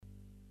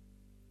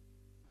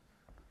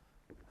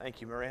Thank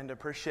you, Miranda.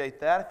 Appreciate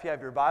that. If you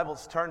have your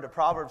Bibles, turn to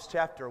Proverbs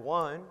chapter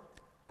 1.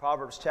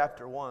 Proverbs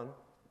chapter 1.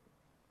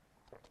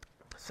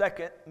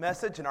 Second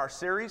message in our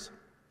series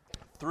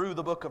through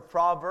the book of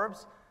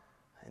Proverbs,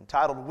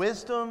 entitled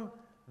Wisdom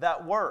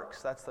That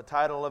Works. That's the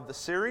title of the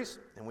series,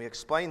 and we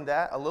explained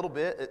that a little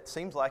bit. It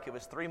seems like it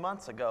was 3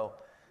 months ago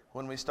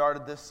when we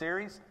started this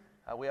series.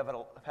 We have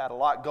had a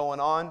lot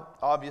going on,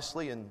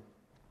 obviously, in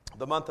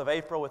the month of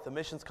April with the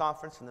missions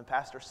conference, and then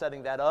Pastor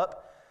setting that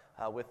up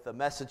with the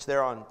message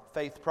there on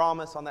Faith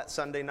Promise on that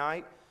Sunday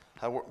night.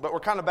 But we're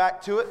kind of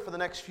back to it for the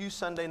next few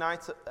Sunday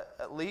nights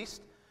at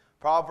least.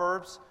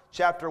 Proverbs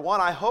chapter 1.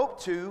 I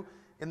hope to,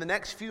 in the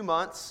next few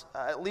months,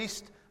 at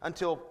least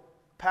until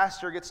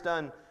Pastor gets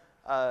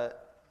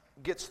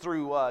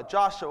through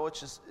Joshua,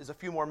 which is a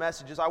few more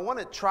messages. I want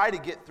to try to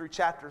get through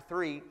chapter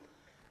 3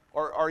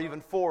 or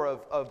even 4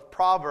 of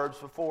Proverbs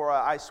before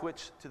I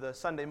switch to the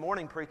Sunday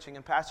morning preaching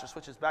and Pastor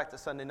switches back to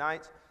Sunday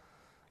nights.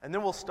 And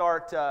then we'll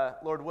start,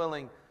 Lord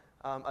willing,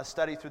 a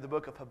study through the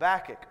book of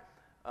Habakkuk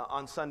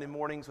on Sunday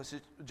mornings, which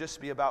will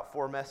just be about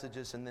 4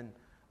 messages, and then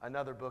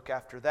another book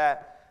after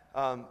that.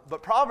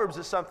 But Proverbs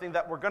is something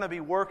that we're going to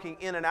be working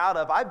in and out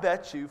of, I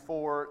bet you,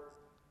 for,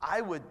 I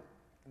would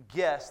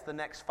guess, the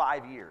next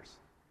 5 years.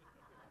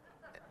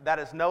 That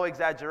is no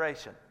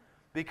exaggeration,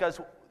 because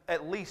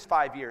at least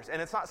 5 years.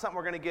 And it's not something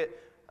we're going to get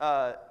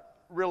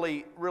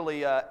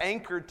really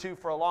anchored to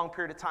for a long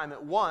period of time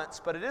at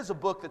once, but it is a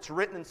book that's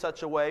written in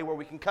such a way where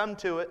we can come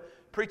to it,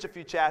 preach a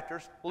few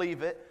chapters,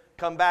 leave it,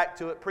 come back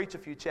to it, preach a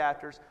few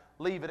chapters,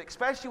 leave it,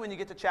 especially when you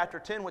get to chapter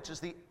 10, which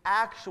is the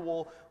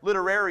actual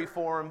literary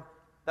form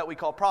that we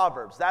call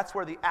Proverbs. That's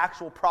where the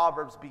actual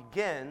Proverbs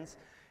begins,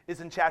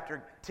 is in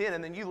chapter 10,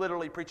 and then you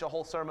literally preach a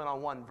whole sermon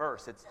on one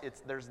verse.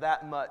 There's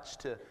that much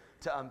to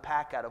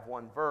unpack out of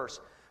one verse.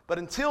 But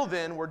until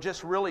then, we're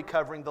just really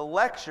covering the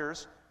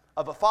lectures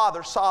of a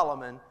father,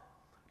 Solomon,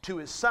 to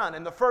his son.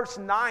 And the first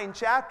 9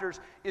 chapters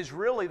is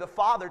really the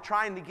father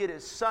trying to get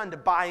his son to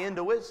buy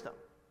into wisdom.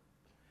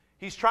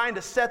 He's trying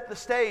to set the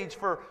stage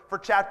for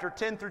chapter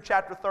 10 through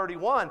chapter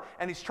 31,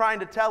 and he's trying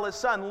to tell his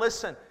son,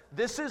 listen,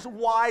 this is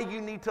why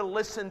you need to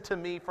listen to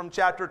me from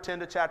chapter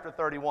 10 to chapter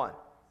 31.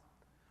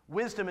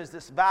 Wisdom is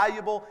this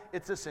valuable,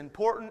 it's this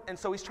important, and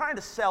so he's trying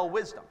to sell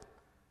wisdom.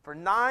 For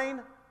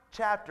 9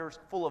 chapters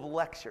full of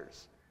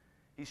lectures,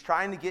 he's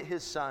trying to get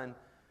his son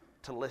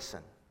to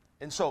listen.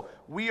 And so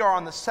we are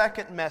on the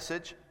second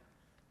message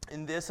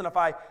in this, and if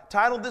I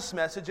titled this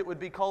message, it would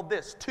be called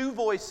this: 2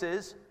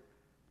 voices,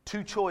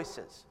 2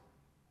 choices.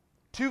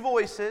 2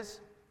 voices,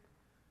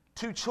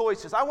 2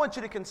 choices. I want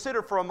you to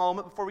consider for a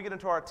moment, before we get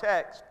into our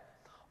text,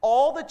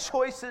 all the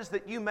choices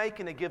that you make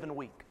in a given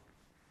week.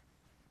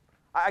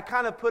 I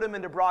kind of put them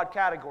into broad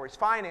categories.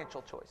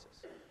 Financial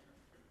choices.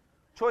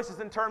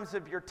 Choices in terms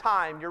of your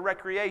time, your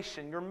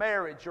recreation, your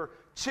marriage, your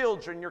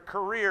children, your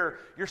career,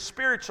 your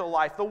spiritual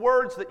life, the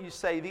words that you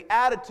say, the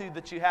attitude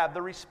that you have,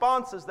 the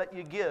responses that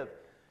you give.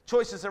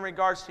 Choices in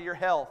regards to your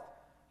health,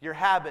 your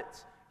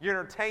habits, your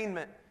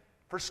entertainment.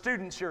 For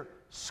students, your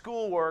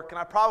schoolwork, and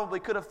I probably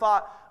could have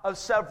thought of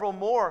several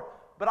more,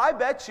 but I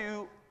bet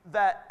you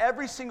that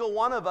every single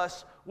one of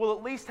us will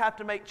at least have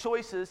to make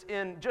choices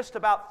in just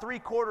about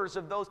 3/4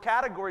 of those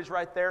categories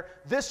right there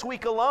this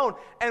week alone,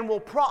 and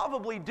we'll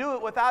probably do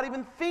it without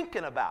even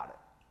thinking about it.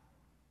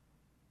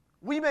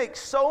 We make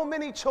so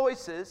many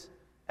choices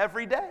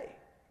every day,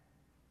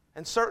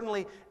 and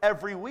certainly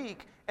every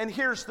week, and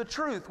here's the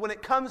truth. When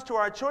it comes to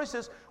our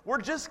choices,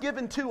 we're just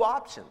given 2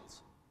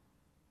 options.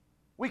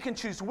 We can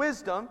choose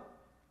wisdom,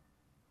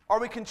 or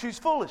we can choose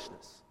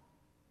foolishness.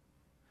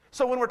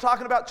 So when we're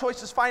talking about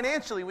choices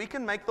financially, we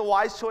can make the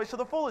wise choice or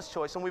the foolish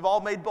choice, and we've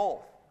all made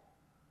both.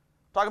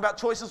 Talking about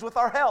choices with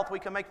our health, we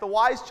can make the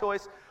wise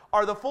choice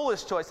or the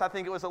foolish choice. I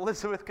think it was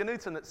Elizabeth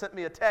Knutson that sent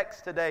me a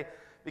text today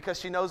because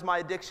she knows my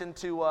addiction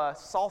to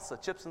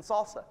salsa, chips and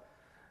salsa.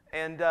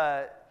 And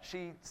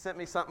she sent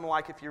me something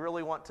like, if you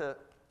really want to,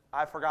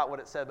 I forgot what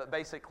it said, but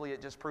basically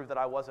it just proved that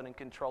I wasn't in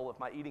control of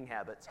my eating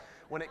habits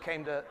when it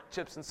came to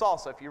chips and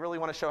salsa. If you really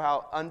want to show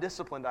how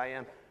undisciplined I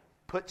am,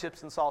 put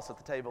chips and salsa at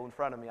the table in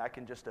front of me. I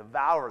can just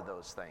devour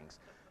those things.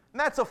 And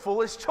that's a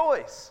foolish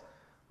choice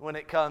when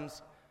it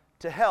comes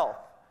to health.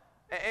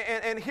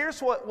 And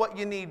here's what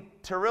you need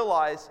to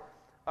realize,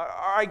 or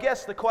I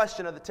guess the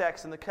question of the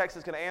text, and the text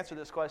is going to answer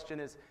this question,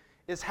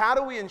 is how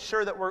do we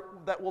ensure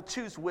that we'll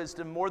choose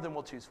wisdom more than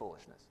we'll choose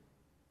foolishness?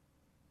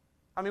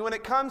 I mean, when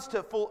it comes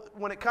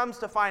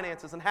to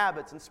finances and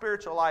habits and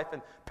spiritual life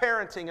and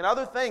parenting and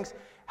other things,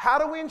 how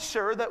do we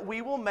ensure that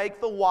we will make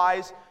the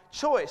wise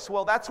choice?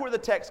 Well, that's where the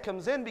text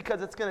comes in,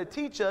 because it's going to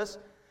teach us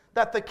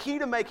that the key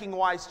to making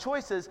wise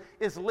choices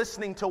is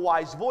listening to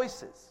wise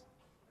voices.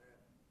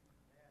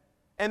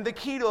 And the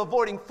key to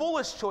avoiding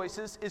foolish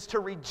choices is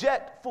to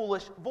reject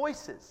foolish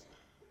voices.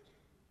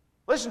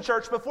 Listen,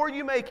 church, before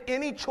you make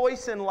any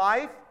choice in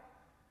life,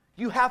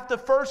 you have to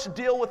first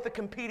deal with the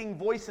competing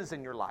voices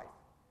in your life.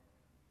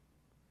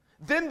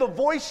 Then the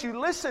voice you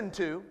listen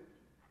to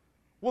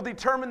will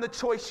determine the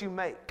choice you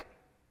make.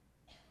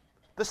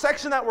 The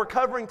section that we're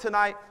covering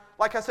tonight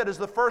like I said, is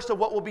the first of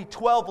what will be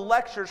 12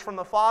 lectures from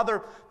the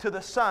Father to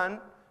the Son,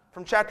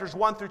 from chapters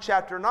 1 through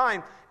chapter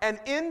 9. And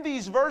in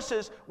these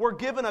verses, we're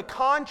given a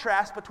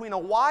contrast between a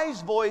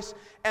wise voice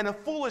and a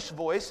foolish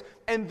voice,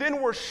 and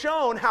then we're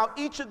shown how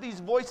each of these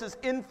voices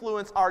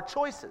influence our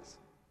choices.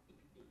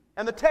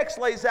 And the text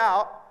lays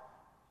out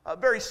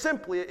very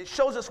simply, it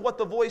shows us what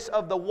the voice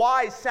of the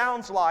wise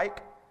sounds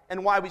like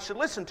and why we should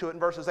listen to it in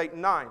verses 8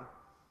 and 9.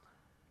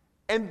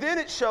 And then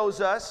it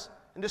shows us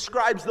and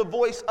describes the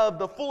voice of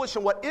the foolish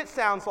and what it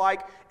sounds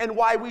like and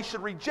why we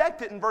should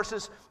reject it in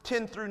verses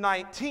 10 through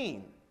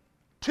 19.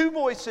 Two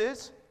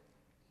voices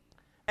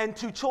and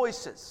two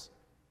choices.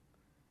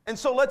 And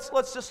so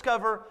let's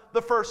discover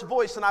the first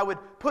voice. And I would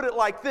put it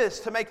like this: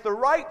 to make the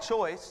right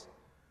choice,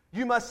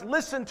 you must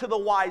listen to the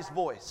wise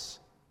voice.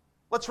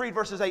 Let's read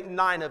verses 8 and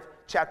 9 of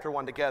chapter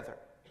 1 together.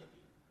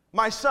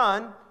 My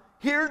son,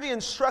 hear the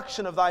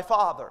instruction of thy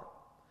father,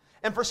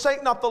 and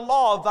forsake not the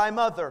law of thy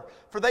mother,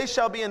 for they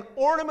shall be an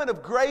ornament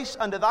of grace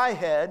unto thy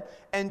head,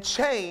 and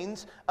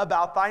chains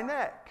about thy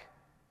neck.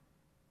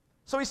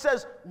 So he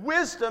says,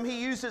 wisdom,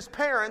 he uses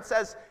parents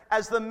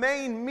as the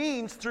main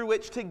means through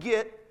which to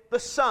get the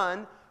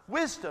son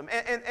wisdom.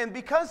 And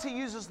because he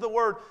uses the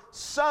word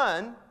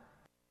son,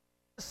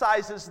 he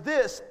emphasizes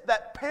this,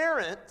 that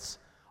parents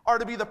are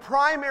to be the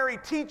primary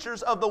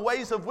teachers of the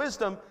ways of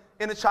wisdom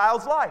in a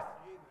child's life.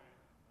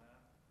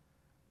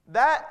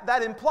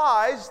 That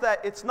implies that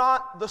it's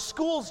not the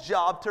school's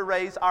job to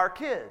raise our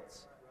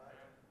kids.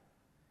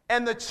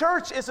 And the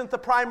church isn't the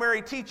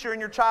primary teacher in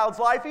your child's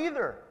life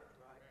either.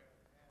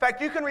 In fact,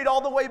 you can read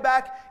all the way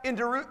back in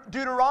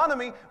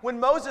Deuteronomy when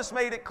Moses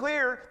made it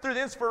clear through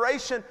the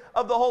inspiration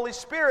of the Holy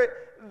Spirit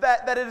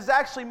that it is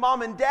actually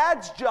mom and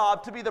dad's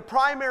job to be the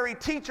primary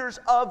teachers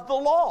of the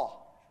law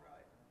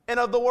and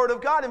of the Word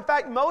of God. In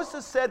fact,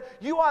 Moses said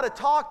you ought to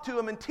talk to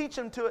them and teach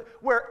them to it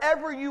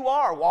wherever you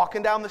are,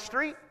 walking down the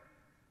street,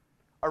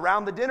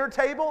 around the dinner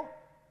table.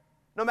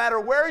 No matter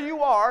where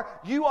you are,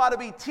 you ought to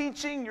be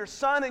teaching your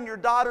son and your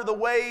daughter the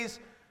ways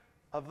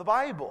of the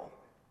Bible.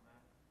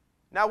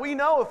 Now we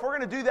know if we're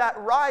going to do that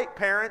right,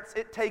 parents,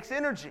 it takes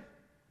energy.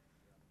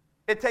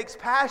 It takes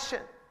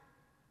passion.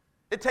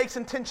 It takes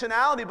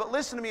intentionality. But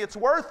listen to me, it's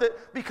worth it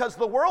because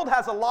the world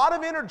has a lot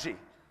of energy.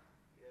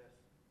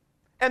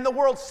 And the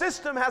world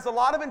system has a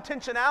lot of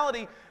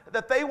intentionality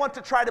that they want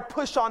to try to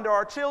push onto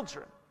our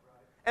children.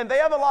 And they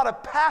have a lot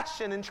of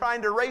passion in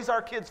trying to raise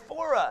our kids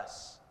for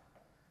us.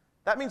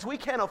 That means we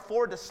can't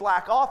afford to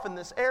slack off in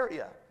this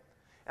area.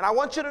 And I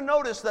want you to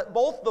notice that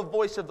both the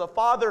voice of the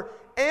father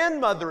and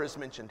mother is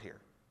mentioned here.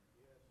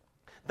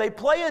 They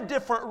play a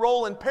different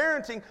role in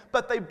parenting,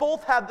 but they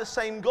both have the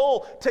same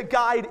goal, to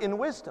guide in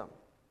wisdom.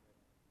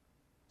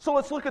 So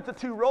let's look at the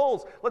two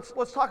roles.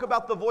 Let's talk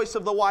about the voice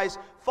of the wise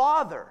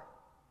father.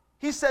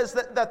 He says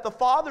that the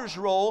father's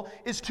role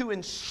is to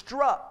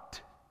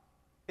instruct.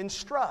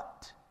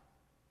 Instruct.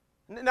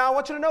 Now I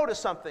want you to notice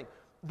something.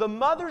 The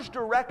mother's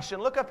direction,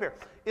 look up here,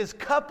 is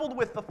coupled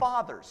with the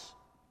father's.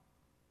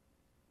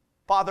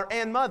 Father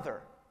and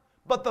mother.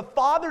 But the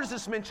father's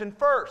is mentioned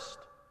first.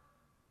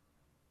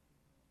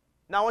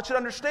 Now I want you to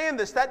understand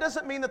this. That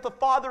doesn't mean that the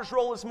father's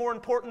role is more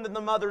important than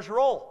the mother's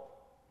role.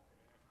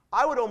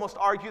 I would almost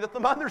argue that the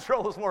mother's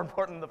role is more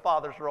important than the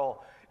father's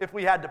role if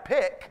we had to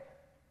pick.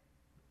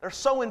 They're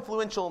so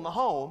influential in the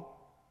home.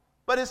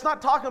 But it's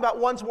not talking about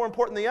one's more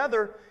important than the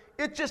other.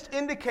 It just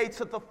indicates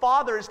that the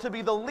father is to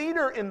be the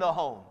leader in the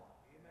home.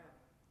 Amen.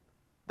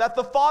 That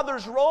the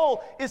father's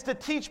role is to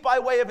teach by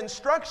way of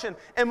instruction.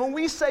 And when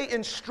we say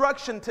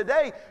instruction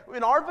today,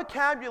 in our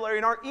vocabulary,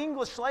 in our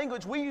English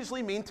language, we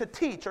usually mean to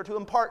teach or to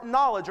impart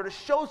knowledge or to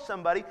show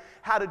somebody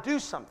how to do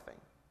something.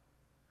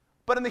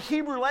 But in the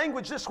Hebrew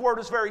language, this word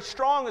is very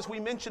strong, as we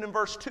mentioned in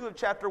verse 2 of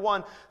chapter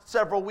 1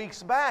 several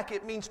weeks back.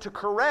 It means to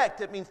correct.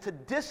 It means to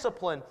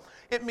discipline.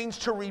 It means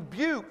to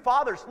rebuke.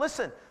 Fathers,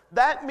 listen,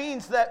 that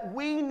means that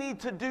we need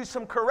to do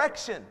some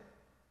correction.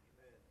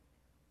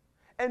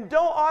 And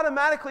don't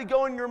automatically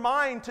go in your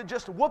mind to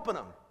just whooping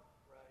them.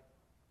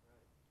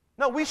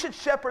 No, we should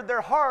shepherd their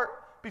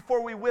heart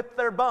before we whip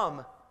their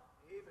bum.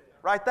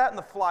 Write that in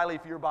the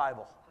flyleaf of your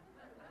Bible.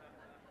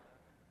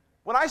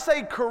 When I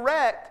say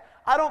correct,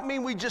 I don't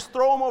mean we just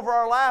throw them over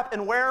our lap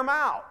and wear them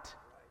out.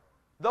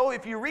 Though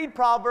if you read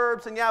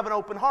Proverbs and you have an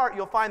open heart,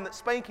 you'll find that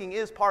spanking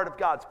is part of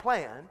God's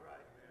plan.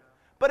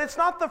 But it's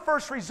not the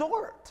first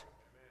resort.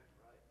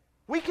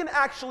 We can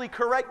actually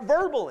correct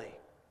verbally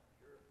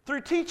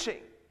through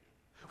teaching.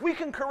 We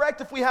can correct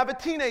if we have a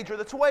teenager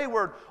that's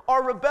wayward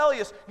or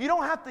rebellious. You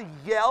don't have to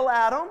yell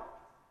at them.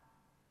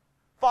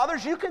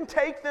 Fathers, you can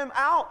take them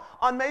out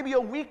on maybe a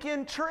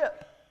weekend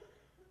trip,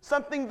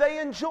 something they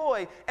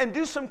enjoy, and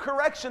do some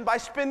correction by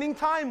spending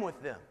time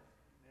with them.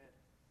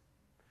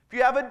 If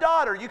you have a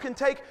daughter, you can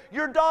take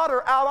your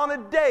daughter out on a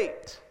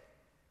date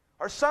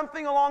or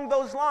something along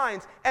those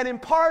lines and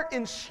impart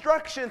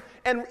instruction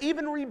and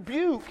even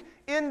rebuke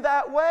in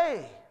that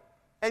way.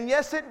 And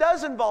yes, it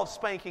does involve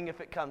spanking if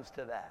it comes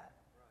to that.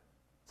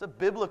 It's a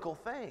biblical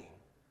thing.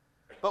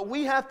 But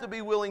we have to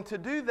be willing to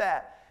do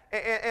that.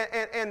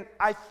 And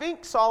I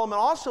think Solomon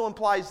also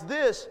implies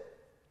this,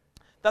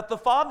 that the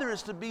father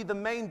is to be the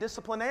main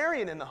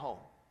disciplinarian in the home.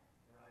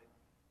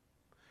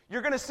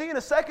 You're going to see in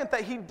a second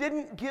that he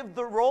didn't give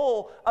the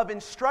role of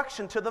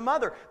instruction to the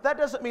mother. That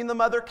doesn't mean the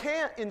mother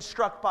can't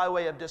instruct by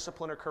way of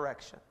discipline or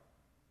correction.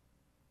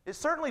 It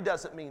certainly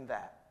doesn't mean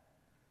that.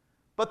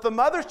 But the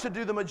mother's to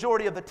do the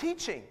majority of the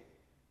teaching.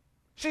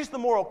 She's the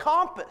moral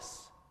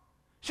compass.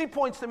 She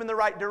points them in the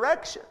right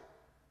direction.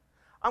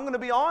 I'm going to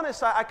be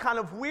honest, I kind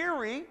of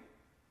weary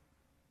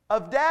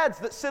of dads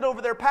that sit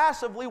over there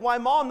passively while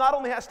mom not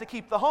only has to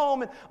keep the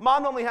home, and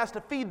mom only has to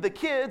feed the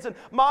kids, and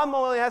mom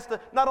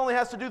not only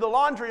has to do the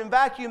laundry and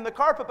vacuum the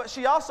carpet, but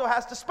she also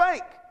has to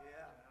spank.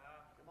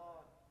 Come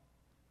on.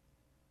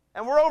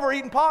 And we're over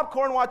eating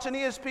popcorn, watching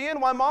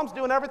ESPN while mom's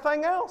doing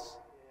everything else.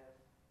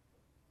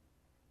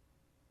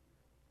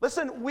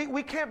 Listen,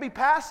 we can't be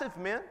passive,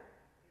 men.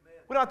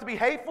 We don't have to be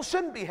hateful,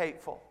 shouldn't be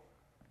hateful.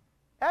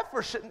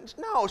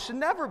 Should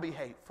never be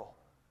hateful.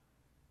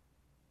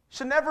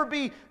 Should never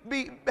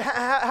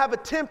have a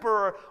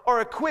temper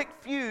or a quick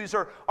fuse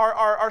or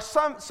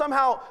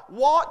somehow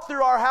walk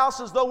through our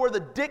house as though we're the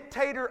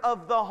dictator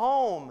of the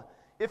home.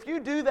 If you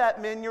do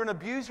that, men, you're an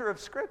abuser of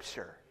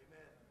Scripture.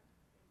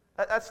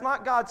 That's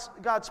not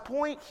God's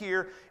point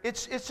here.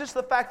 It's just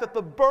the fact that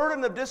the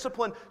burden of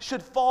discipline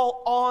should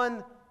fall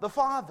on the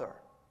father.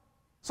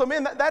 So,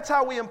 men, that's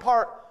how we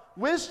impart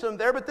wisdom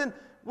there. But then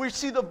we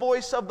see the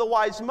voice of the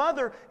wise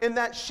mother in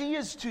that she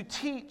is to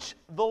teach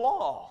the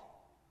law.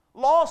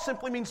 Law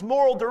simply means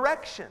moral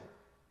direction.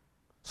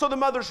 So the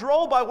mother's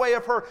role by way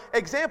of her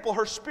example,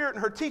 her spirit,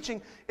 and her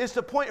teaching is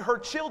to point her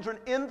children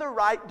in the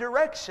right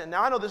direction.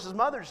 Now, I know this is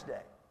Mother's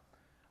Day.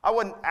 I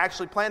wasn't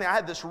actually planning. I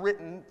had this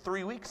written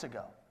 3 weeks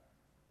ago.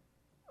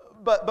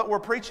 But we're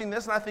preaching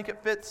this, and I think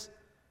it fits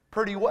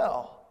pretty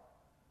well.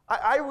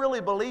 I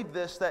really believe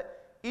this, that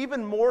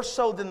even more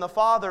so than the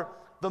father,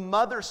 the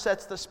mother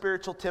sets the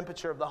spiritual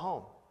temperature of the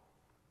home.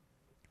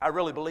 I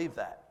really believe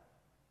that.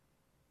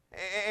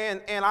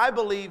 And I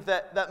believe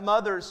that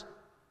mothers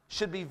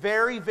should be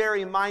very,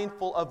 very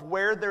mindful of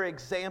where their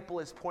example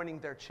is pointing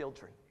their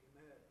children.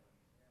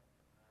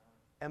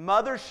 And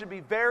mothers should be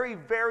very,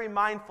 very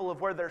mindful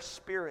of where their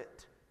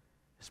spirit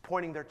is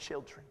pointing their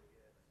children.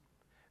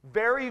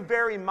 Very,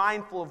 very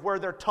mindful of where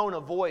their tone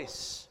of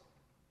voice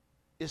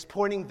is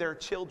pointing their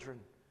children.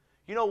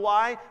 You know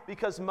why?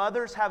 Because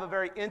mothers have a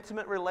very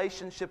intimate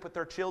relationship with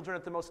their children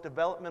at the most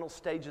developmental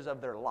stages of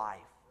their life.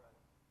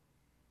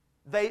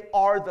 They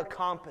are the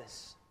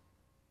compass.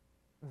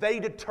 They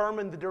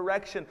determine the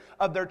direction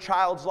of their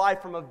child's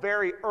life from a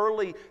very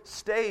early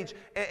stage.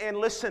 And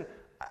listen,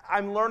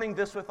 I'm learning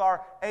this with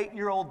our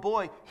 8-year-old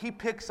boy. He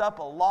picks up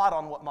a lot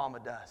on what mama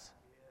does.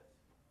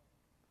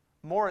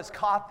 More is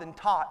caught than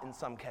taught in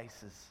some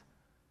cases.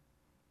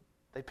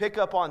 They pick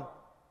up on,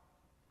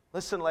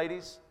 listen,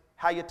 ladies,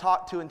 how you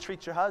talk to and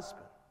treat your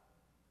husband.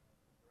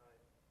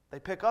 They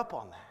pick up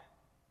on that.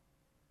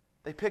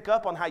 They pick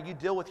up on how you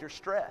deal with your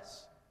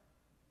stress.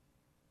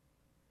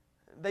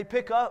 They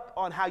pick up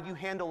on how you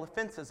handle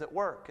offenses at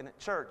work and at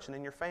church and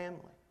in your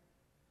family.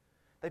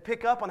 They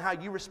pick up on how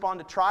you respond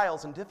to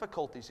trials and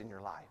difficulties in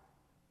your life.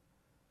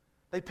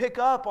 They pick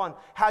up on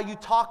how you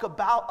talk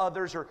about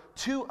others or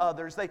to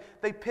others.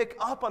 They pick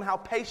up on how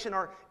patient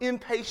or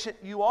impatient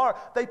you are.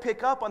 They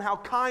pick up on how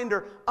kind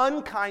or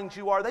unkind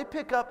you are. They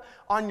pick up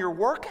on your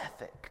work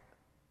ethic.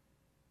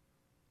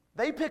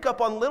 They pick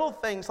up on little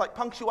things like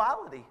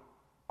punctuality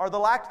or the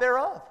lack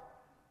thereof.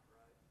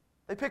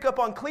 They pick up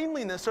on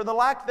cleanliness or the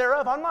lack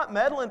thereof. I'm not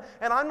meddling,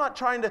 and I'm not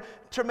trying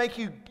to make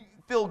you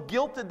feel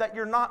guilted that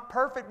you're not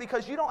perfect,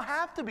 because you don't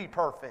have to be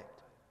perfect.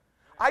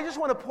 I just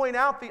want to point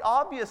out the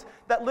obvious,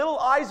 that little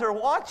eyes are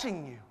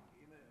watching you.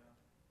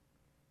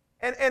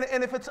 And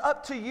if it's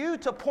up to you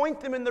to point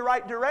them in the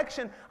right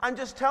direction, I'm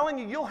just telling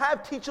you, you'll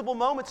have teachable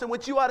moments in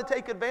which you ought to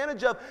take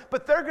advantage of,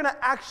 but they're going to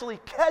actually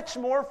catch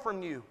more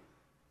from you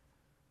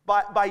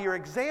by your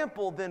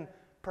example than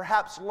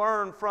perhaps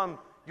learn from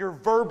your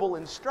verbal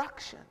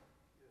instruction.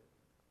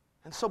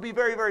 And so be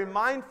very, very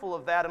mindful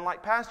of that. And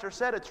like Pastor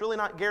said, it's really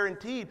not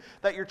guaranteed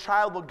that your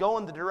child will go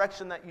in the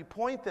direction that you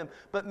point them,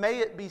 but may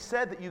it be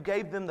said that you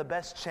gave them the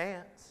best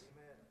chance.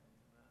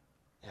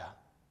 Yeah.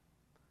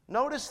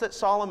 Notice that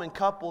Solomon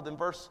coupled in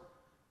verse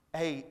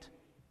 8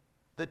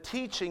 the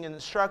teaching and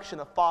instruction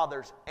of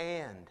fathers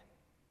and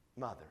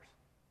mothers.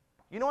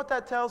 You know what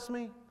that tells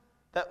me?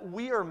 That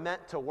we are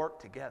meant to work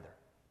together.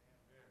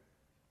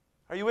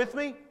 Are you with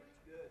me?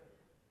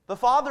 The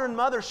father and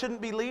mother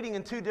shouldn't be leading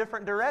in two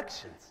different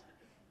directions.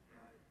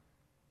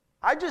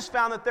 I just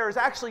found that there is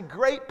actually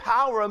great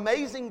power,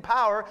 amazing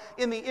power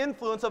in the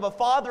influence of a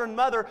father and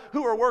mother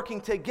who are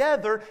working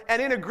together and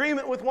in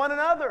agreement with one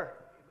another.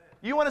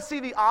 You want to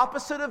see the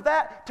opposite of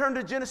that? Turn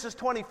to Genesis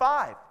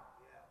 25.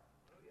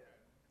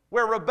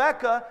 Where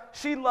Rebekah,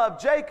 she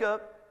loved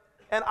Jacob,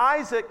 and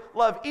Isaac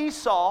loved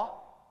Esau.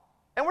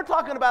 And we're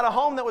talking about a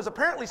home that was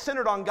apparently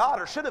centered on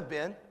God, or should have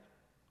been.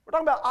 We're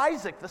talking about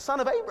Isaac, the son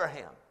of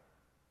Abraham.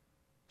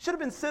 Should have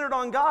been centered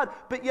on God,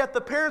 but yet the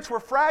parents were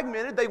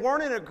fragmented. They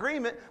weren't in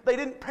agreement. They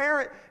didn't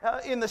parent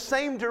in the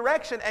same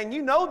direction. And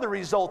you know the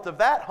result of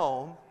that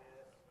home.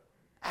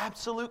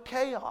 Absolute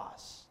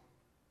chaos.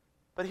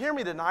 But hear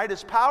me tonight,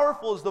 as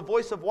powerful as the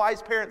voice of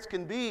wise parents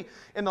can be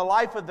in the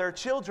life of their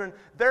children,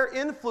 their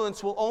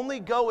influence will only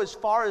go as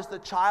far as the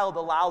child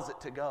allows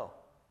it to go.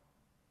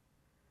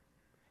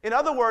 In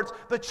other words,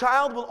 the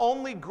child will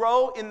only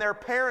grow in their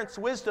parents'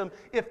 wisdom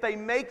if they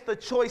make the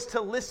choice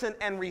to listen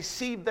and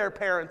receive their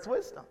parents'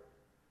 wisdom.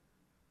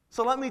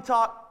 So let me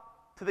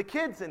talk to the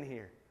kids in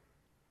here,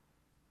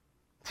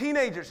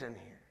 teenagers in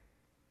here.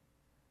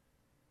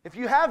 If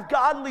you have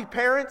godly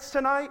parents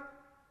tonight,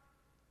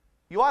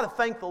 you ought to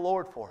thank the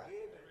Lord for it.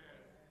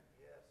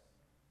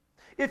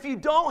 If you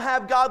don't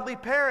have godly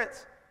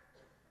parents,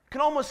 I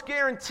can almost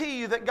guarantee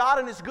you that God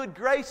in His good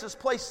grace has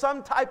placed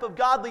some type of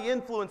godly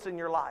influence in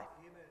your life.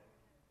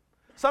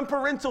 Some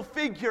parental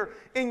figure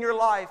in your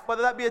life,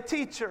 whether that be a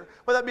teacher,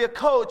 whether that be a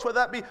coach, whether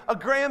that be a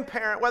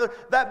grandparent, whether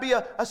that be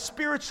a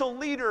spiritual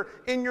leader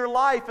in your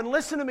life. And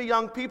listen to me,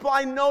 young people,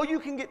 I know you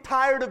can get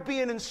tired of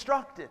being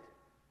instructed.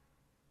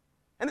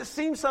 And it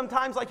seems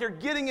sometimes like you're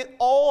getting it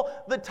all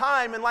the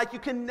time and like you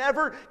can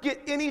never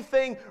get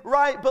anything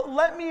right. But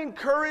let me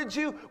encourage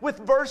you with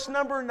verse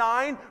number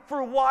 9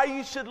 for why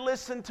you should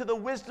listen to the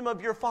wisdom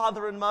of your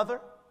father and mother.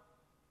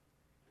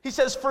 He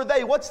says, for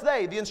they, what's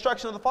they? The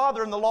instruction of the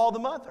father and the law of the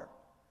mother.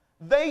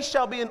 They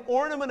shall be an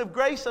ornament of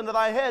grace unto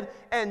thy head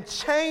and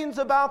chains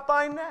about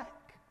thy neck.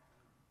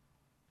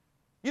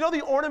 You know,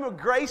 the ornament of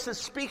grace is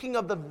speaking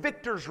of the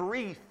victor's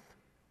wreath.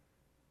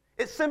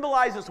 It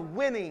symbolizes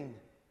winning.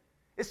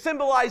 It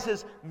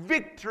symbolizes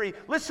victory.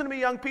 Listen to me,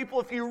 young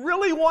people. If you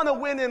really want to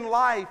win in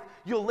life,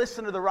 you'll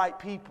listen to the right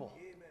people.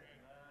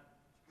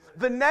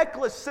 The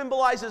necklace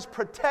symbolizes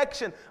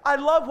protection. I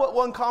love what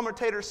one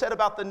commentator said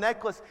about the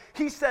necklace.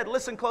 He said,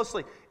 listen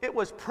closely, it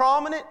was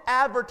prominent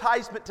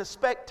advertisement to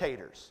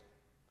spectators.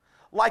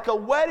 Like a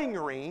wedding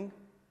ring,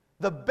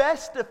 the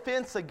best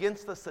defense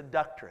against the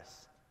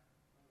seductress.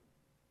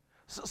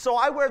 So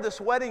I wear this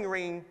wedding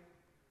ring.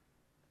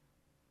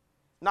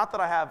 Not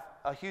that I have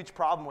a huge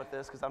problem with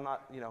this, because I'm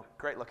not,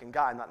 great looking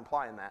guy. I'm not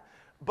implying that.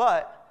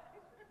 But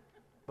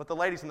the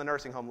ladies in the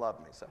nursing home love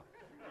me, so.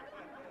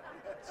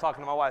 I was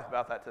talking to my wife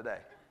about that today.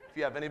 If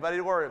you have anybody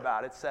to worry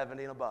about, it's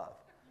 70 and above.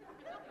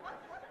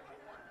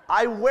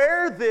 I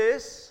wear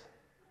this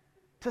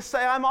to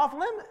say I'm off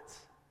limits.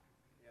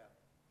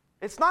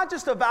 It's not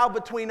just a vow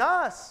between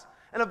us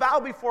and a vow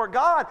before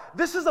God.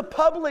 This is a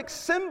public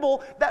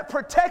symbol that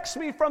protects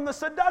me from the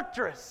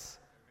seductress.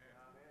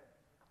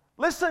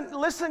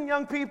 Listen,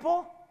 young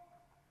people.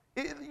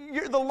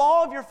 The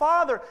law of your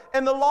father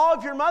and the law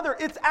of your mother,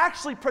 it's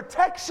actually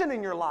protection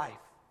in your life.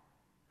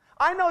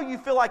 I know you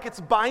feel like it's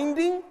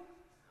binding,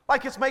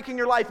 like it's making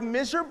your life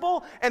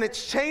miserable, and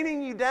it's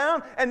chaining you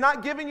down and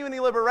not giving you any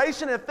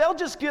liberation. If they'll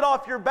just get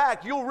off your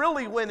back, you'll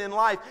really win in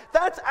life.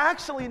 That's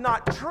actually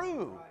not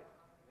true.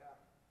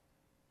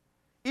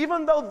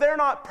 Even though they're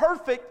not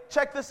perfect,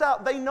 check this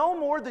out, they know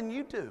more than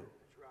you do.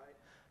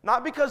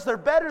 Not because they're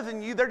better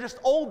than you, they're just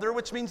older,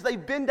 which means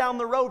they've been down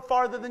the road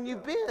farther than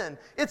you've been.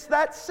 It's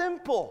that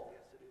simple.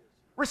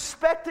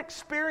 Respect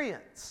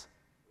experience.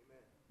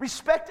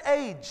 Respect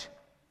age.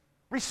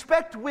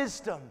 Respect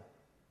wisdom.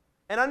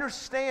 And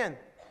understand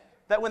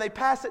that when they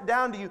pass it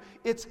down to you,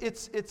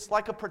 it's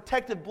like a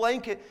protective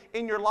blanket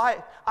in your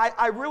life.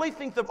 I really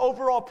think the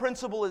overall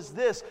principle is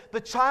this.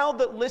 The child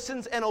that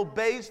listens and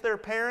obeys their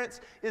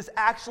parents is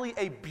actually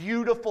a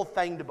beautiful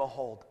thing to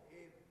behold.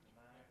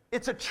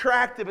 It's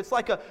attractive. It's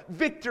like a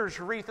victor's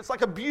wreath. It's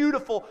like a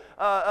beautiful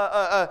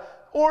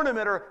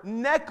ornament or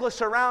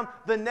necklace around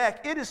the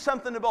neck. It is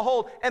something to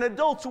behold. And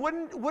adults,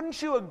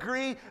 wouldn't you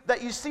agree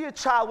that you see a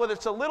child, whether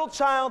it's a little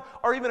child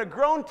or even a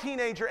grown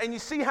teenager, and you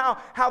see how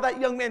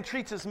that young man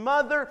treats his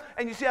mother,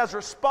 and you see how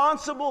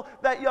responsible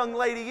that young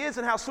lady is,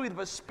 and how sweet of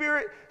a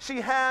spirit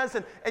she has,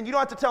 and you don't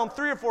have to tell them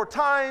 3 or 4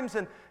 times.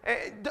 And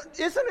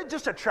isn't it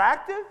just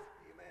attractive?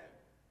 Amen.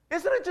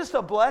 Isn't it just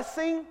a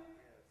blessing?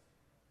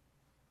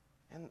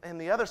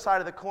 And the other side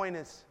of the coin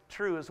is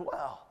true as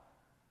well.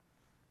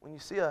 When you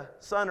see a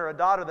son or a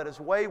daughter that is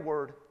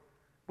wayward,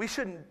 we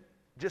shouldn't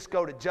just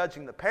go to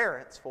judging the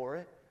parents for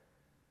it.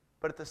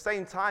 But at the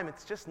same time,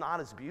 it's just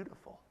not as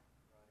beautiful.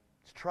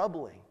 It's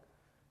troubling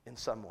in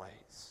some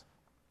ways.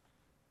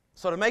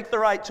 So to make the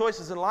right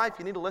choices in life,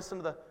 you need to listen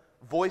to the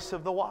voice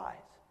of the wise.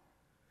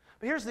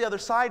 But here's the other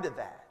side of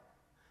that.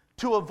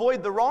 To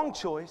avoid the wrong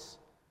choice,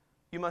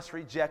 you must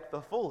reject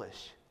the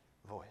foolish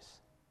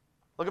voice.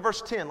 Look at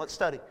verse 10. Let's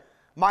study.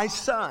 My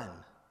son,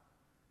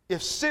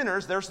 if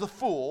sinners, there's the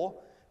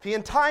fool, if he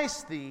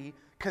entice thee,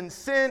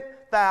 consent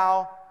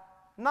thou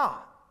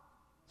not.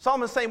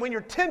 Solomon is saying when you're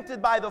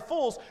tempted by the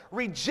fools,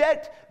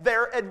 reject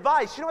their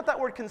advice. You know what that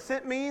word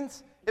consent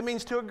means? It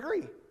means to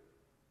agree. Do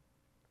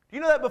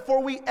you know that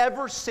before we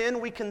ever sin,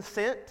 we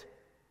consent?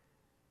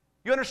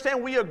 You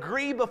understand we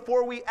agree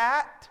before we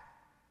act?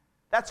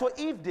 That's what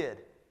Eve did.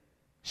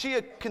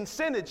 She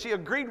consented, she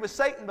agreed with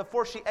Satan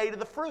before she ate of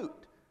the fruit.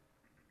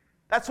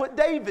 That's what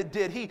David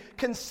did. He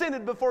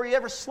consented before he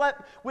ever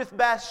slept with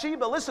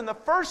Bathsheba. Listen, the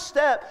first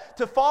step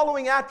to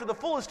following after the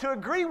fool is to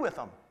agree with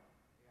them.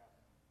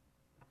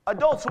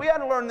 Adults, we got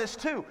to learn this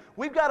too.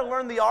 We've got to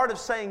learn the art of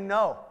saying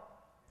no.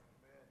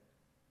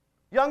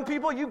 Young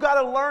people, you've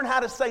got to learn how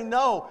to say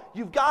no.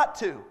 You've got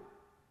to.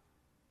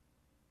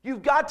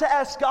 You've got to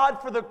ask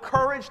God for the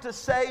courage to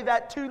say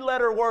that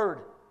 2-letter word.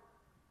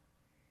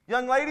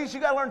 Young ladies,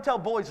 you've got to learn to tell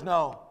boys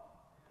no.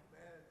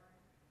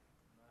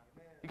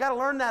 You've got to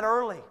learn that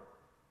early.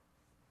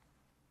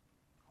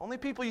 Only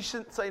people you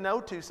shouldn't say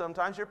no to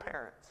sometimes your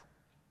parents.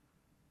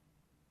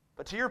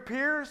 But to your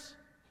peers,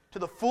 to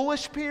the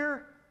foolish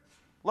peer,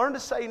 learn to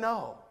say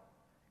no.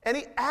 And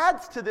he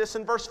adds to this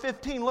in verse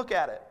 15. Look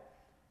at it.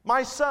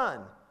 My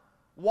son,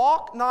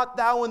 walk not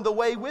thou in the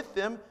way with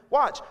them.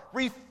 Watch.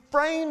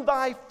 Refrain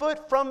thy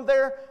foot from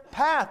their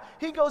path.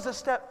 He goes a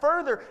step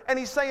further and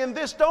he's saying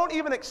this. Don't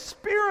even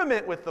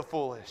experiment with the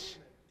foolish.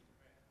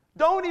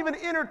 Don't even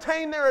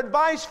entertain their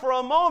advice for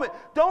a moment.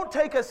 Don't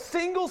take a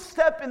single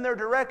step in their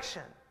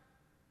direction.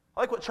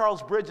 I like what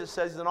Charles Bridges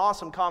says. He's an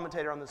awesome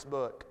commentator on this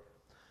book.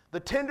 The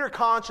tender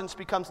conscience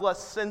becomes less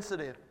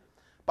sensitive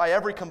by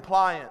every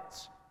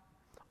compliance.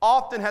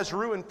 Often has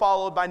ruin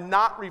followed by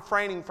not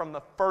refraining from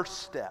the first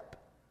step.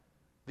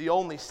 The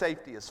only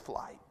safety is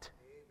flight.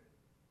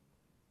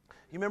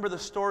 You remember the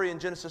story in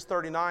Genesis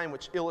 39,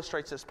 which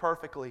illustrates this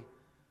perfectly,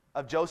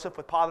 of Joseph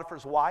with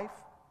Potiphar's wife?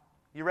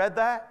 You read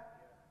that?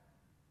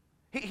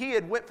 He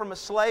had went from a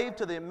slave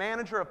to the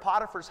manager of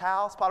Potiphar's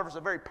house. Potiphar's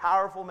a very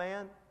powerful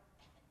man.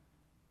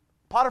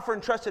 Potiphar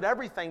entrusted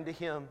everything to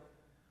him.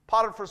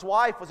 Potiphar's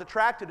wife was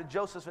attracted to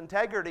Joseph's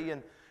integrity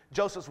and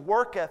Joseph's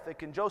work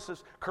ethic and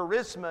Joseph's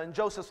charisma and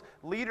Joseph's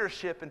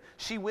leadership. And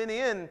she went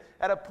in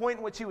at a point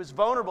in which he was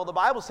vulnerable. The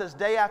Bible says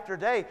day after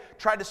day,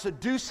 tried to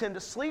seduce him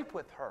to sleep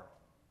with her.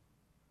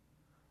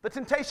 The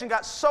temptation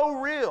got so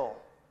real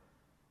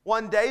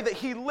one day that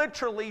he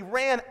literally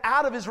ran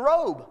out of his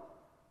robe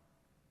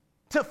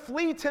to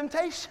flee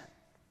temptation.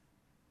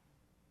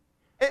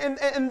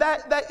 And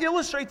that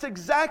illustrates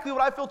exactly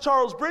what I feel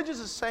Charles Bridges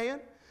is saying.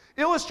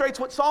 Illustrates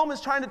what Solomon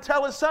is trying to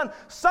tell his son.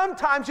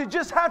 Sometimes you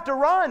just have to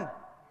run.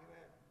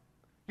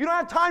 You don't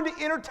have time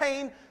to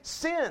entertain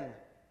sin.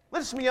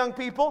 Listen to me, young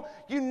people.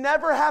 You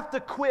never have to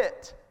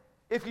quit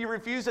if you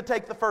refuse to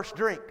take the first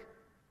drink.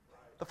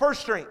 The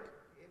first drink.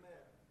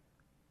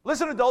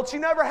 Listen, adults, you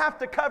never have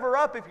to cover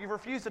up if you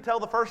refuse to tell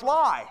the first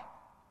lie.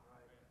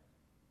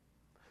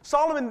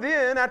 Solomon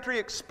then, after he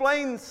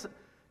explains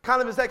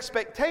kind of his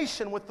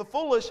expectation with the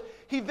foolish,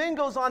 he then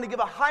goes on to give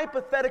a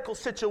hypothetical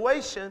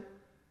situation.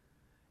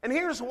 And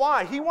here's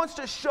why. He wants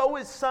to show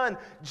his son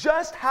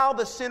just how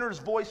the sinner's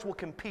voice will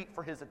compete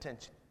for his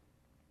attention.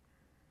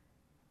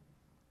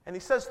 And he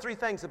says 3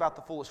 things about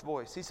the foolish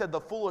voice. He said the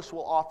foolish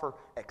will offer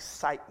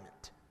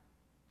excitement.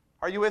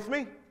 Are you with me?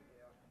 Yeah.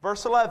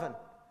 Verse 11.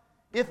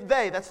 If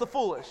they, that's the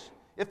foolish,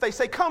 if they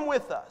say, come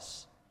with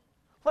us,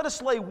 let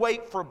us lay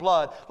wait for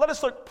blood. Let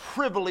us look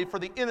privily for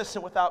the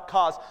innocent without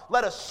cause.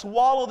 Let us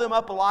swallow them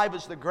up alive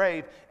as the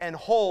grave and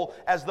whole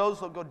as those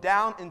who go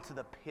down into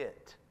the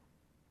pit.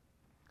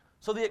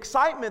 So the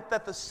excitement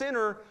that the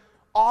sinner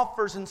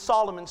offers in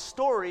Solomon's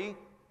story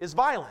is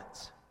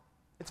violence.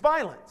 It's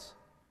violence.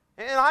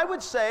 And I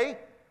would say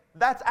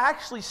that's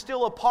actually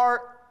still a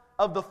part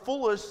of the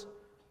foolish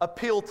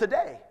appeal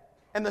today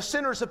and the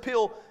sinner's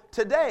appeal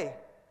today.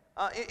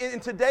 In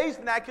today's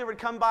vernacular, it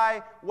would come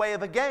by way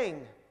of a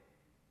gang.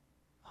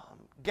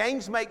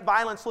 Gangs make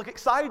violence look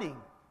exciting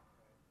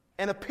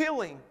and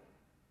appealing.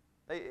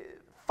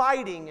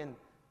 Fighting and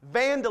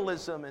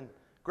vandalism and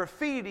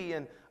graffiti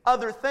and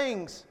other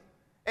things.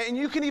 And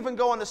you can even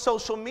go onto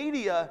social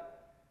media,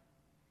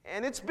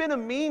 and it's been a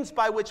means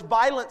by which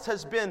violence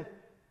has been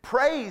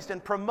praised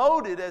and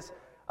promoted as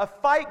a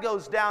fight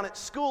goes down at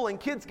school and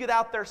kids get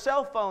out their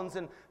cell phones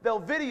and they'll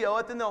video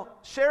it, then they'll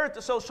share it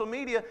to social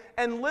media,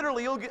 and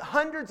literally you'll get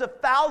hundreds of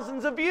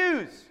thousands of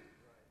views.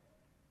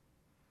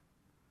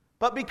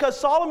 But because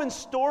Solomon's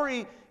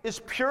story is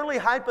purely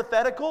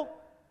hypothetical,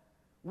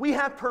 we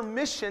have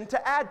permission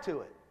to add to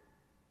it.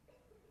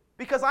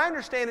 Because I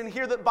understand in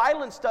here that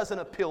violence doesn't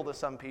appeal to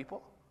some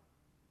people.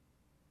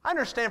 I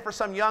understand for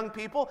some young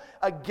people,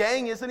 a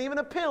gang isn't even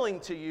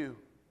appealing to you.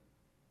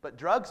 But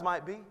drugs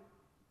might be.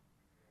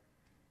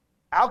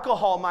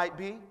 Alcohol might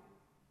be.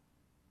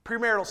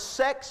 Premarital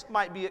sex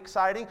might be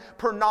exciting.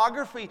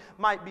 Pornography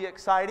might be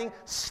exciting.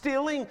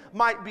 Stealing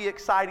might be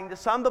exciting to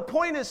some. The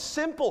point is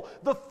simple.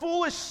 The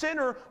foolish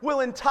sinner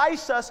will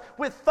entice us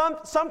with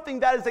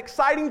something that is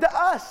exciting to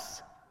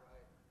us.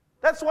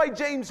 That's why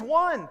James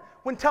 1,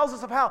 when it tells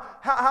us of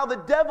how the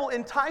devil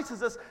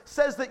entices us,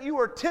 says that you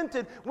are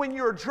tempted when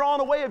you are drawn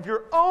away of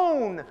your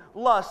own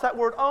lust. That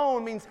word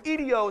own means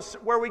idios,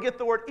 where we get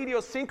the word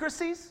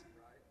idiosyncrasies.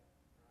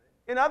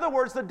 In other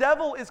words, the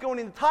devil is going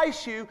to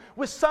entice you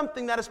with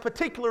something that is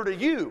particular to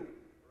you.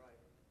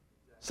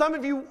 Some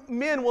of you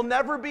men will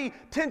never be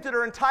tempted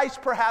or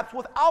enticed perhaps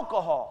with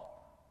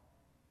alcohol.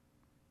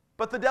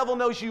 But the devil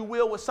knows you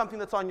will with something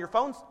that's on your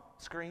phone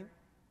screen.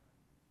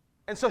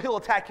 And so he'll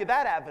attack you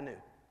that avenue.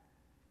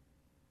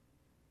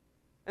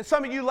 And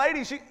some of you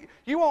ladies,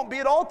 you won't be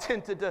at all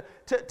tempted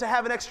to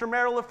have an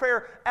extramarital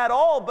affair at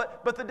all,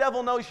 but the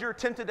devil knows you're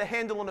tempted to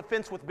handle an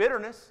offense with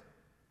bitterness.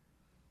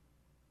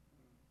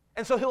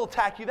 And so he'll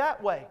attack you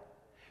that way.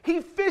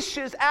 He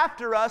fishes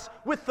after us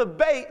with the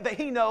bait that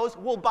he knows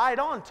we'll bite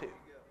onto.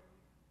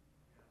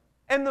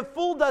 And the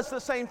fool does the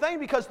same thing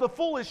because the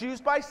fool is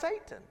used by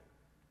Satan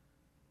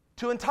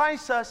to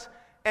entice us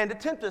and to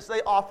tempt us.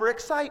 They offer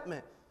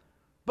excitement.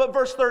 But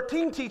verse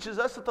 13 teaches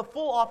us that the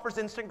fool offers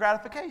instant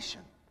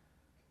gratification.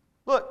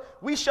 Look,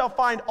 we shall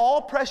find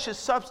all precious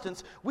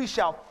substance. We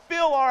shall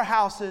fill our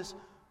houses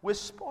with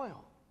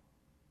spoil.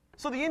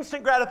 So the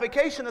instant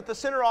gratification that the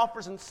sinner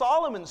offers in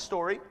Solomon's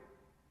story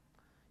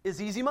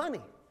is easy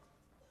money.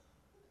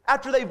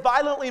 After they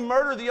violently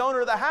murder the owner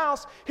of the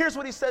house, here's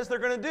what he says they're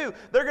going to do.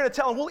 They're going to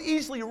tell him, we'll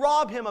easily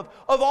rob him of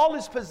all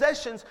his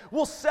possessions.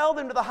 We'll sell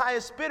them to the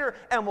highest bidder,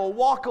 and we'll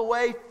walk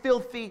away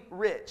filthy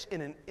rich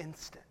in an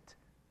instant.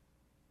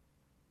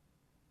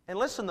 And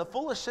listen, the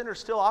foolish sinner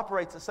still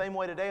operates the same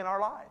way today in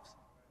our lives.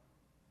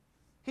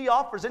 He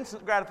offers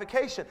instant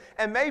gratification,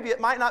 and maybe it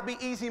might not be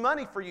easy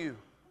money for you.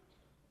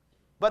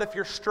 But if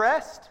you're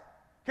stressed,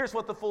 here's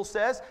what the fool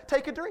says,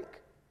 take a drink.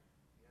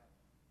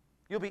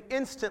 You'll be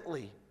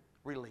instantly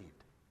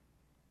relieved.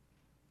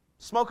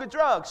 Smoke a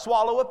drug,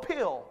 swallow a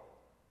pill.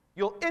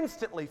 You'll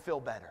instantly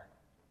feel better.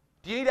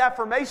 Do you need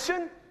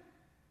affirmation?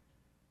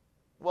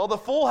 Well, the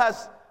fool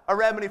has a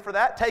remedy for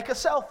that. Take a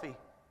selfie.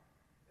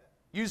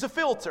 Use a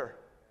filter.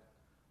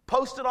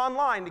 Post it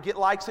online to get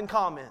likes and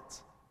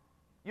comments.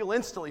 You'll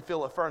instantly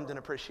feel affirmed and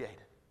appreciated.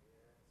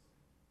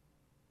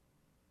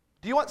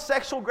 Do you want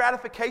sexual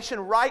gratification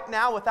right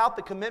now without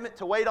the commitment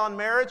to wait on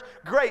marriage?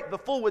 Great. The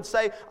fool would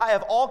say, I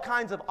have all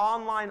kinds of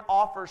online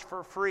offers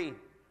for free.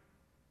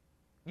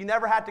 You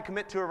never have to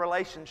commit to a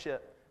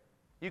relationship.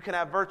 You can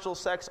have virtual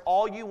sex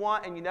all you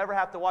want, and you never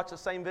have to watch the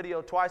same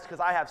video twice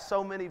because I have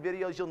so many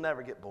videos you'll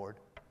never get bored.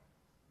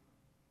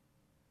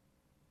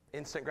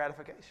 Instant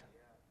gratification.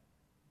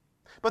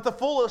 But the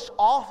foolish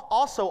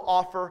also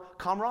offer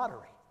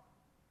camaraderie.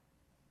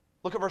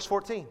 Look at verse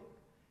 14.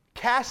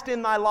 Cast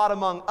in thy lot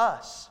among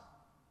us.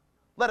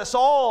 Let us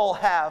all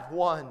have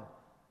one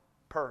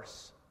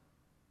purse.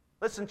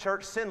 Listen,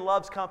 church, sin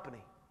loves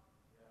company.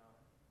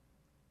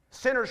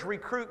 Sinners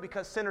recruit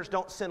because sinners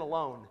don't sin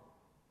alone.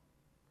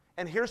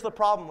 And here's the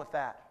problem with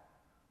that.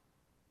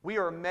 We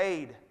are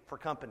made for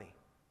company.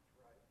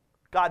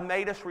 God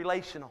made us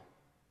relational.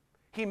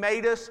 He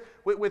made us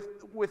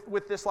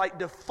with this like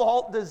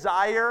default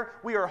desire.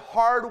 We are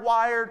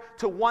hardwired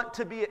to want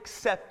to be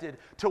accepted,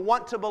 to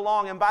want to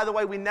belong. And by the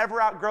way, we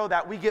never outgrow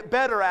that. We get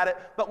better at it,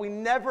 but we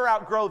never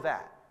outgrow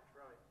that.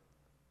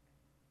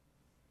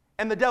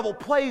 And the devil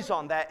plays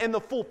on that, and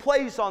the fool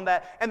plays on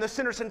that, and the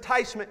sinner's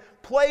enticement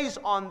plays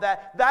on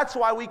that. That's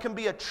why we can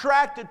be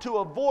attracted to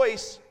a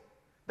voice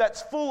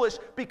that's foolish,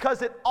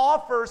 because it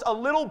offers a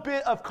little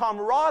bit of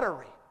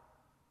camaraderie.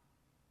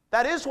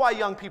 That is why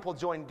young people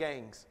join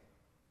gangs.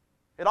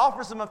 It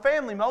offers them a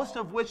family, most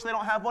of which they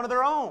don't have one of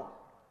their own.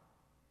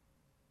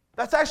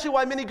 That's actually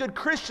why many good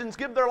Christians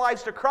give their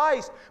lives to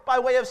Christ by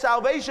way of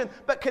salvation,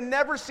 but can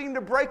never seem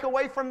to break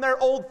away from their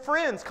old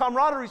friends.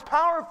 Camaraderie is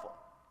powerful.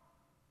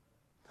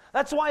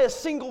 That's why a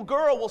single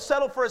girl will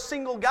settle for a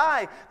single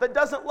guy that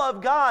doesn't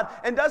love God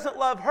and doesn't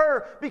love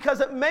her, because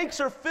it makes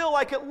her feel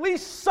like at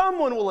least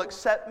someone will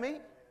accept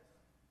me.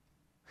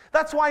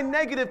 That's why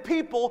negative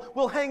people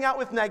will hang out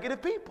with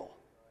negative people.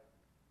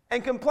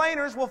 And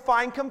complainers will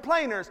find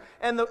complainers.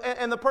 And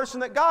the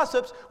person that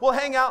gossips will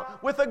hang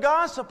out with a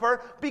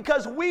gossiper,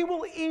 because we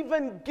will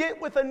even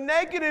get with a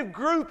negative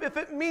group if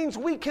it means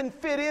we can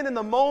fit in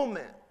the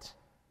moment.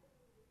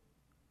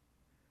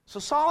 So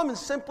Solomon's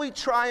simply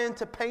trying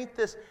to paint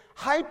this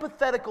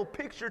hypothetical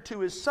picture to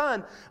his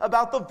son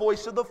about the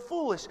voice of the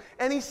foolish.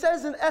 And he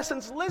says, in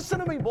essence, listen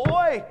to me,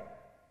 boy.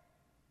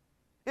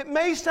 It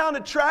may sound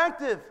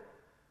attractive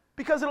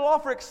because it'll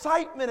offer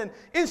excitement and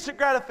instant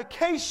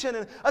gratification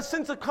and a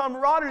sense of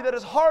camaraderie that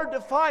is hard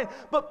to find.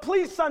 But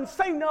please, son,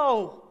 say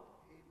no.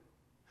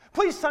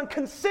 Please, son,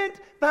 consent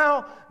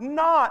thou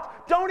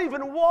not. Don't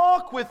even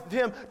walk with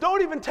them.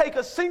 Don't even take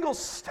a single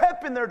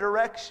step in their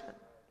direction.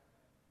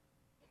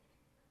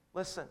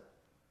 Listen,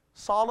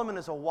 Solomon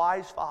is a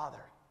wise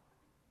father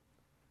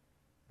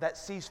that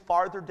sees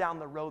farther down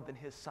the road than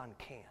his son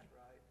can.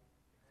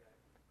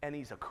 And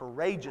he's a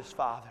courageous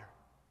father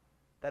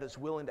that is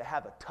willing to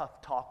have a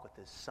tough talk with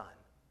his son.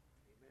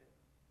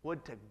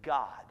 Would to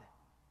God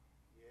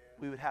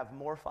we would have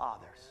more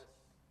fathers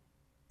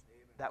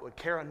that would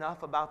care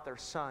enough about their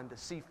son to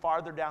see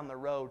farther down the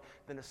road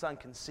than a son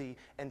can see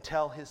and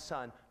tell his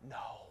son,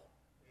 no,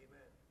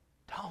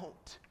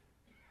 don't,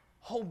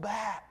 hold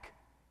back,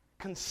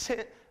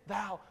 consent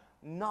thou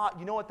not.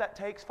 You know what that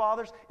takes,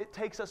 fathers? It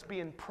takes us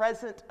being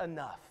present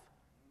enough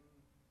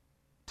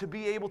to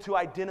be able to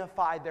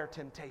identify their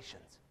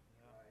temptations.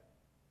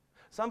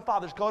 Some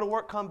fathers go to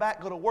work, come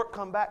back, go to work,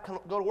 come back,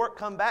 go to work,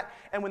 come back,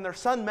 and when their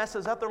son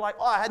messes up, they're like,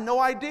 oh, I had no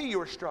idea you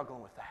were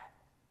struggling with that.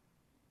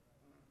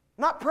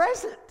 Not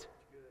present.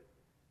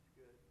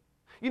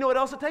 You know what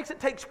else it takes?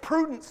 It takes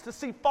prudence to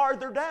see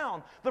farther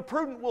down. The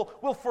prudent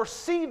will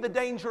foresee the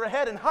danger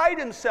ahead and hide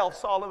himself,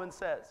 Solomon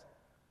says.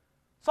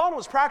 Solomon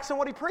was practicing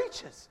what he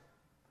preaches.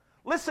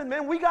 Listen,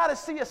 man, we got to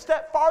see a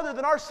step farther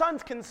than our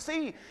sons can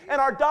see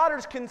and our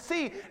daughters can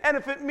see. And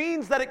if it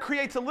means that it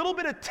creates a little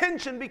bit of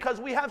tension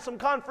because we have some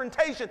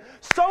confrontation,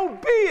 so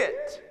be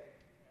it.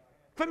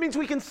 If it means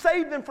we can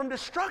save them from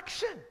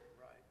destruction.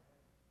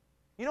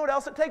 You know what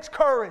else it takes?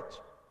 Courage.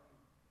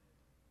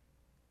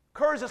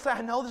 Courage to say,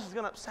 I know this is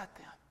going to upset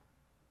them.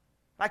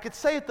 I could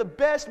say it the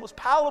best, most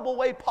palatable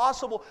way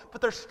possible,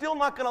 but they're still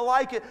not going to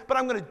like it. But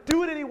I'm going to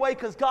do it anyway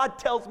because God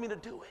tells me to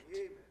do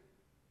it.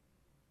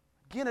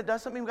 Again, it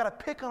doesn't mean we've got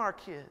to pick on our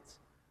kids.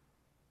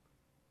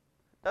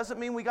 It doesn't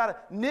mean we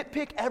got to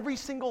nitpick every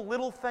single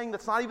little thing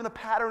that's not even a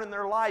pattern in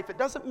their life. It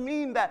doesn't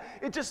mean that.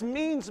 It just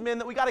means, men,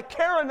 that we got to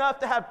care enough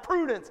to have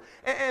prudence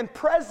and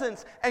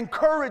presence and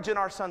courage in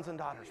our sons and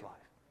daughters' life.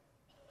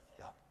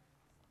 Yeah.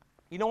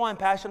 You know why I'm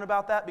passionate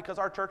about that? Because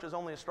our church is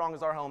only as strong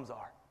as our homes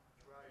are.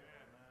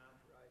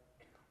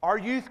 Our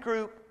youth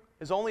group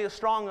is only as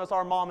strong as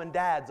our mom and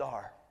dads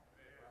are.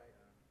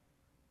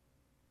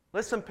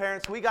 Listen,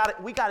 parents, we got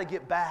to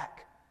get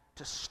back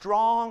to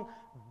strong,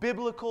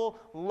 biblical,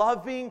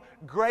 loving,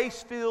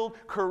 grace-filled,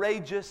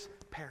 courageous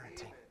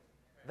parenting.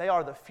 They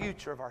are the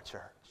future of our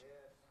church.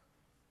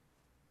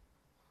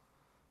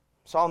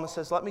 Solomon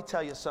says, let me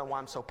tell you, son, why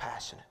I'm so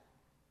passionate.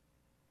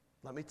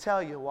 Let me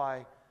tell you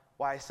why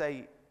I say,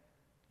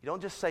 you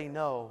don't just say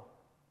no.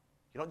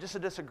 You don't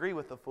just disagree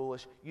with the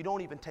foolish. You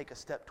don't even take a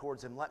step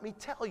towards him. Let me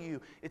tell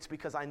you, it's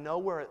because I know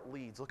where it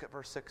leads. Look at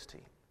verse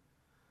 16.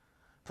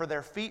 For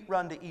their feet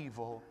run to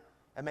evil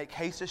and make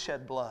haste to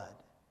shed blood.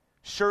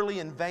 Surely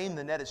in vain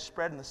the net is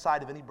spread in the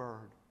sight of any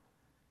bird.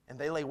 And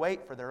they lay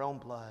wait for their own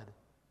blood.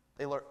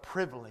 They lurk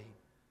privily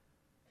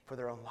for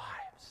their own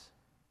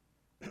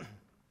lives.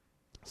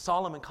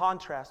 Solomon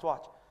contrasts,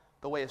 watch,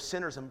 the way of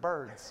sinners and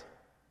birds.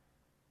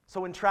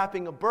 So in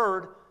trapping a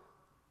bird,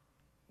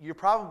 you're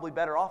probably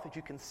better off if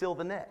you conceal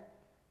the net.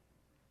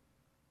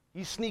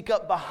 You sneak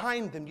up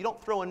behind them. You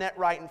don't throw a net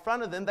right in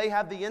front of them. They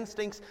have the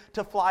instincts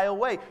to fly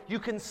away. You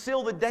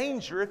conceal the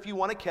danger if you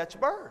want to catch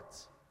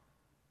birds.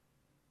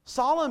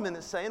 Solomon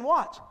is saying,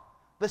 watch,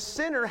 the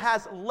sinner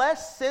has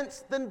less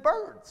sense than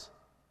birds.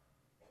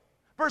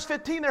 Verse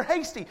 15, they're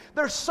hasty.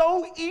 They're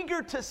so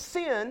eager to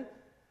sin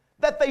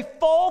that they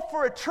fall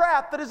for a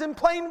trap that is in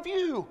plain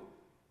view.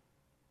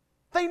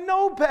 They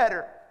know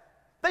better.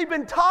 They've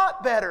been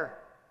taught better.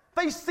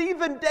 They see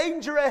the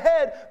danger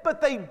ahead, but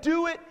they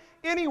do it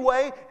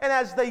anyway, and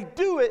as they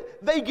do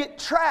it, they get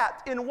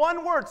trapped. In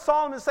one word,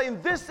 Solomon is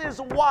saying, this is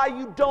why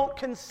you don't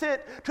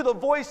consent to the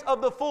voice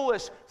of the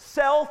foolish.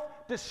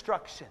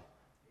 Self-destruction.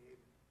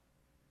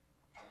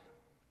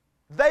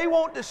 They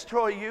won't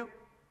destroy you.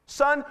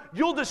 Son,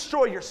 you'll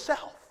destroy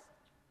yourself.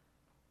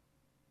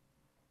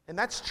 And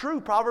that's true.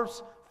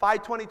 Proverbs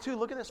 5:22,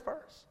 look at this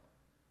verse.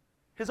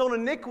 His own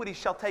iniquity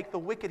shall take the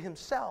wicked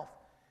himself,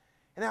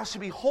 and thou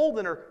shalt be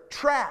holden or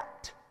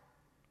trapped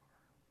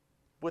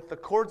with the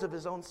cords of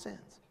his own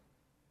sins.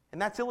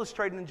 And that's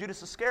illustrated in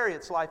Judas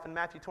Iscariot's life in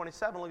Matthew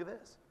 27. Look at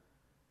this.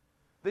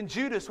 Then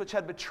Judas, which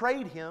had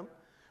betrayed him,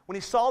 when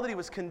he saw that he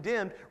was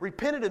condemned,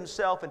 repented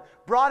himself and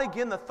brought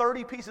again the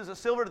 30 pieces of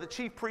silver to the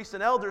chief priests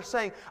and elders,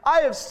 saying,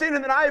 I have sinned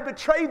and I have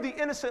betrayed the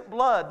innocent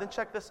blood. Then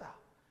check this out.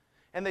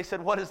 And they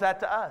said, what is that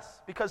to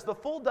us? Because the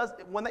fool does,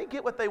 when they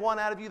get what they want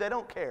out of you, they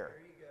don't care.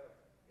 There you go.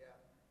 Yeah.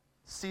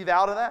 See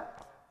out of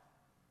that?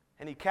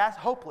 And he cast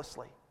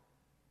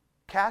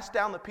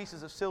down the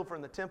pieces of silver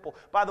in the temple.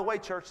 By the way,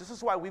 church, this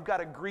is why we've got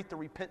to greet the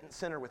repentant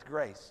sinner with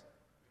grace.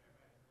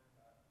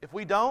 If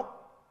we don't,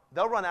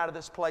 they'll run out of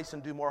this place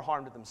and do more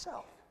harm to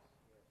themselves.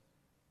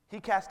 He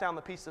cast down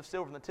the pieces of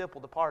silver in the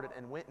temple, departed,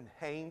 and went and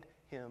hanged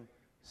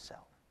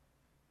himself.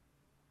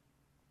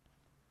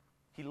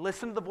 He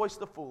listened to the voice of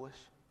the foolish,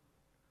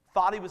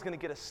 thought he was going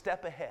to get a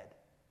step ahead,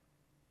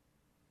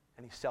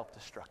 and he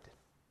self-destructed.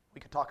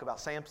 We could talk about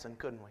Samson,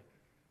 couldn't we?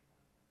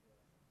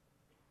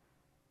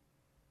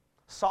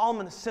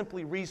 Solomon is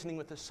simply reasoning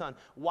with his son.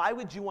 Why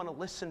would you want to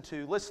listen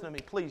to me,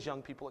 please,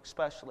 young people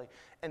especially,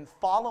 and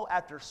follow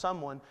after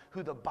someone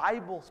who the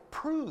Bible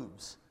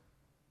proves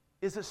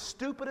is as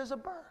stupid as a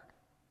bird?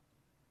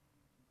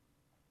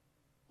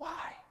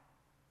 Why?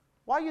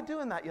 Why are you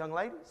doing that, young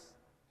ladies?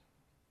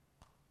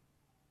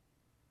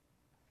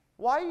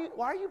 Why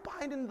are you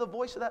buying into the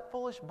voice of that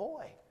foolish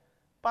boy?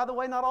 By the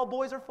way, not all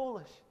boys are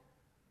foolish.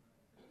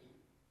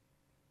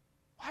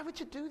 Why would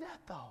you do that,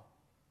 though?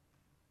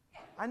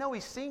 I know he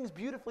sings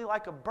beautifully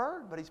like a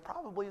bird, but he's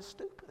probably as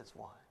stupid as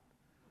one.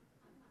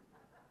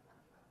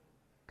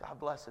 God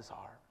bless his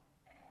heart.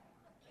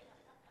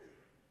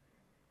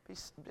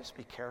 Just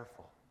be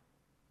careful.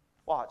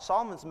 Watch,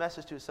 Solomon's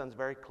message to his son is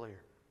very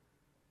clear.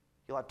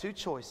 You'll have two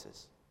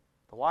choices,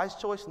 the wise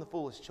choice and the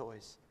foolish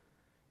choice.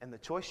 And the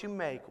choice you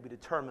make will be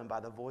determined by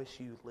the voice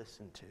you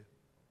listen to.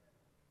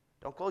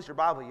 Don't close your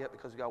Bible yet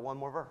because we've got one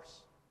more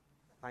verse.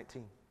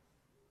 19.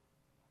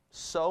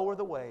 So are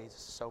the ways,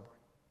 sobering.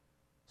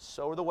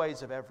 So are the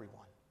ways of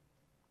everyone.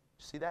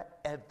 See that?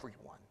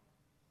 Everyone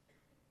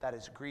that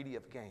is greedy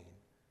of gain,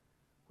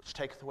 which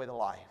taketh away the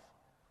life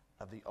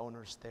of the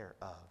owners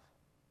thereof.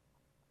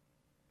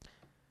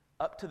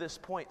 Up to this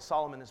point,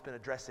 Solomon has been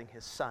addressing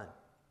his son.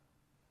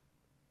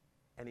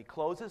 And he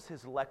closes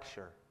his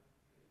lecture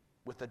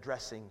with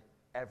addressing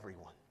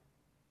everyone.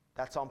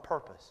 That's on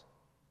purpose.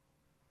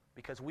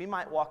 Because we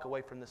might walk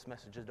away from this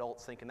message,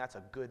 adults, thinking that's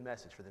a good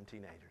message for them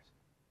teenagers.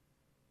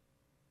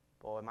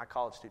 Boy, my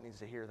college student needs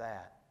to hear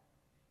that.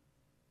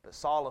 But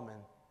Solomon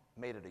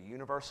made it a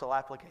universal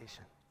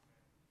application.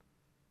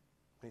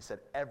 He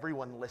said,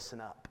 everyone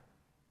listen up.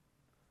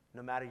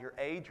 No matter your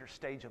age or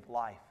stage of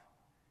life,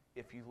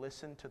 if you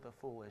listen to the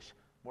foolish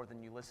more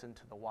than you listen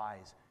to the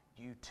wise,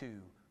 you too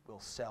will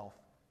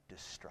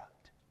self-destruct.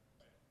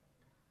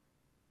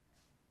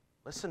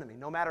 Listen to me,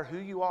 no matter who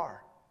you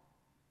are,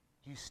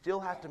 you still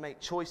have to make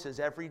choices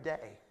every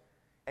day,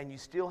 and you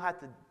still have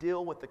to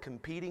deal with the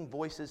competing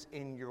voices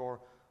in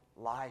your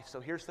life. So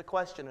here's the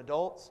question,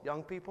 adults,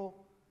 young people,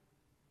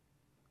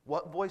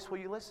 what voice will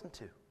you listen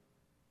to?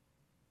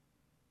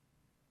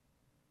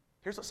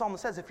 Here's what Solomon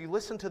says, if you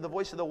listen to the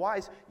voice of the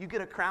wise, you get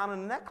a crown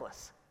and a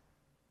necklace.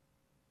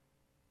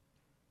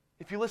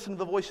 If you listen to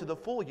the voice of the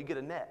fool, you get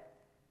a net.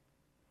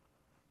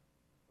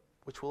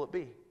 Which will it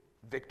be?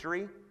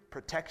 Victory,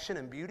 protection,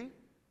 and beauty?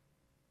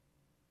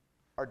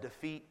 Or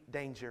defeat,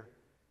 danger,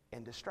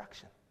 and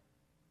destruction?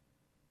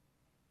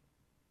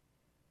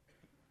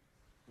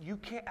 You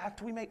can't,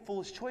 after we make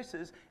foolish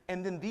choices,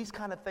 and then these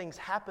kind of things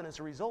happen as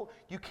a result,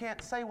 you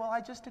can't say, well,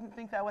 I just didn't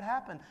think that would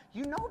happen.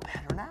 You know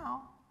better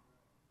now.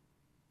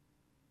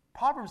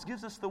 Proverbs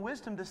gives us the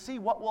wisdom to see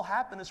what will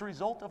happen as a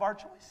result of our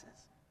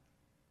choices.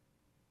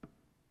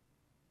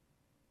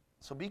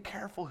 So be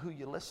careful who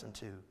you listen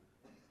to,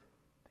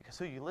 because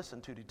who you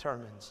listen to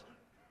determines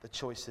the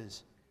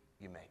choices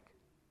you make.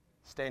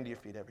 Stand to your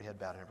feet, every head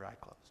bowed and every eye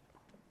closed.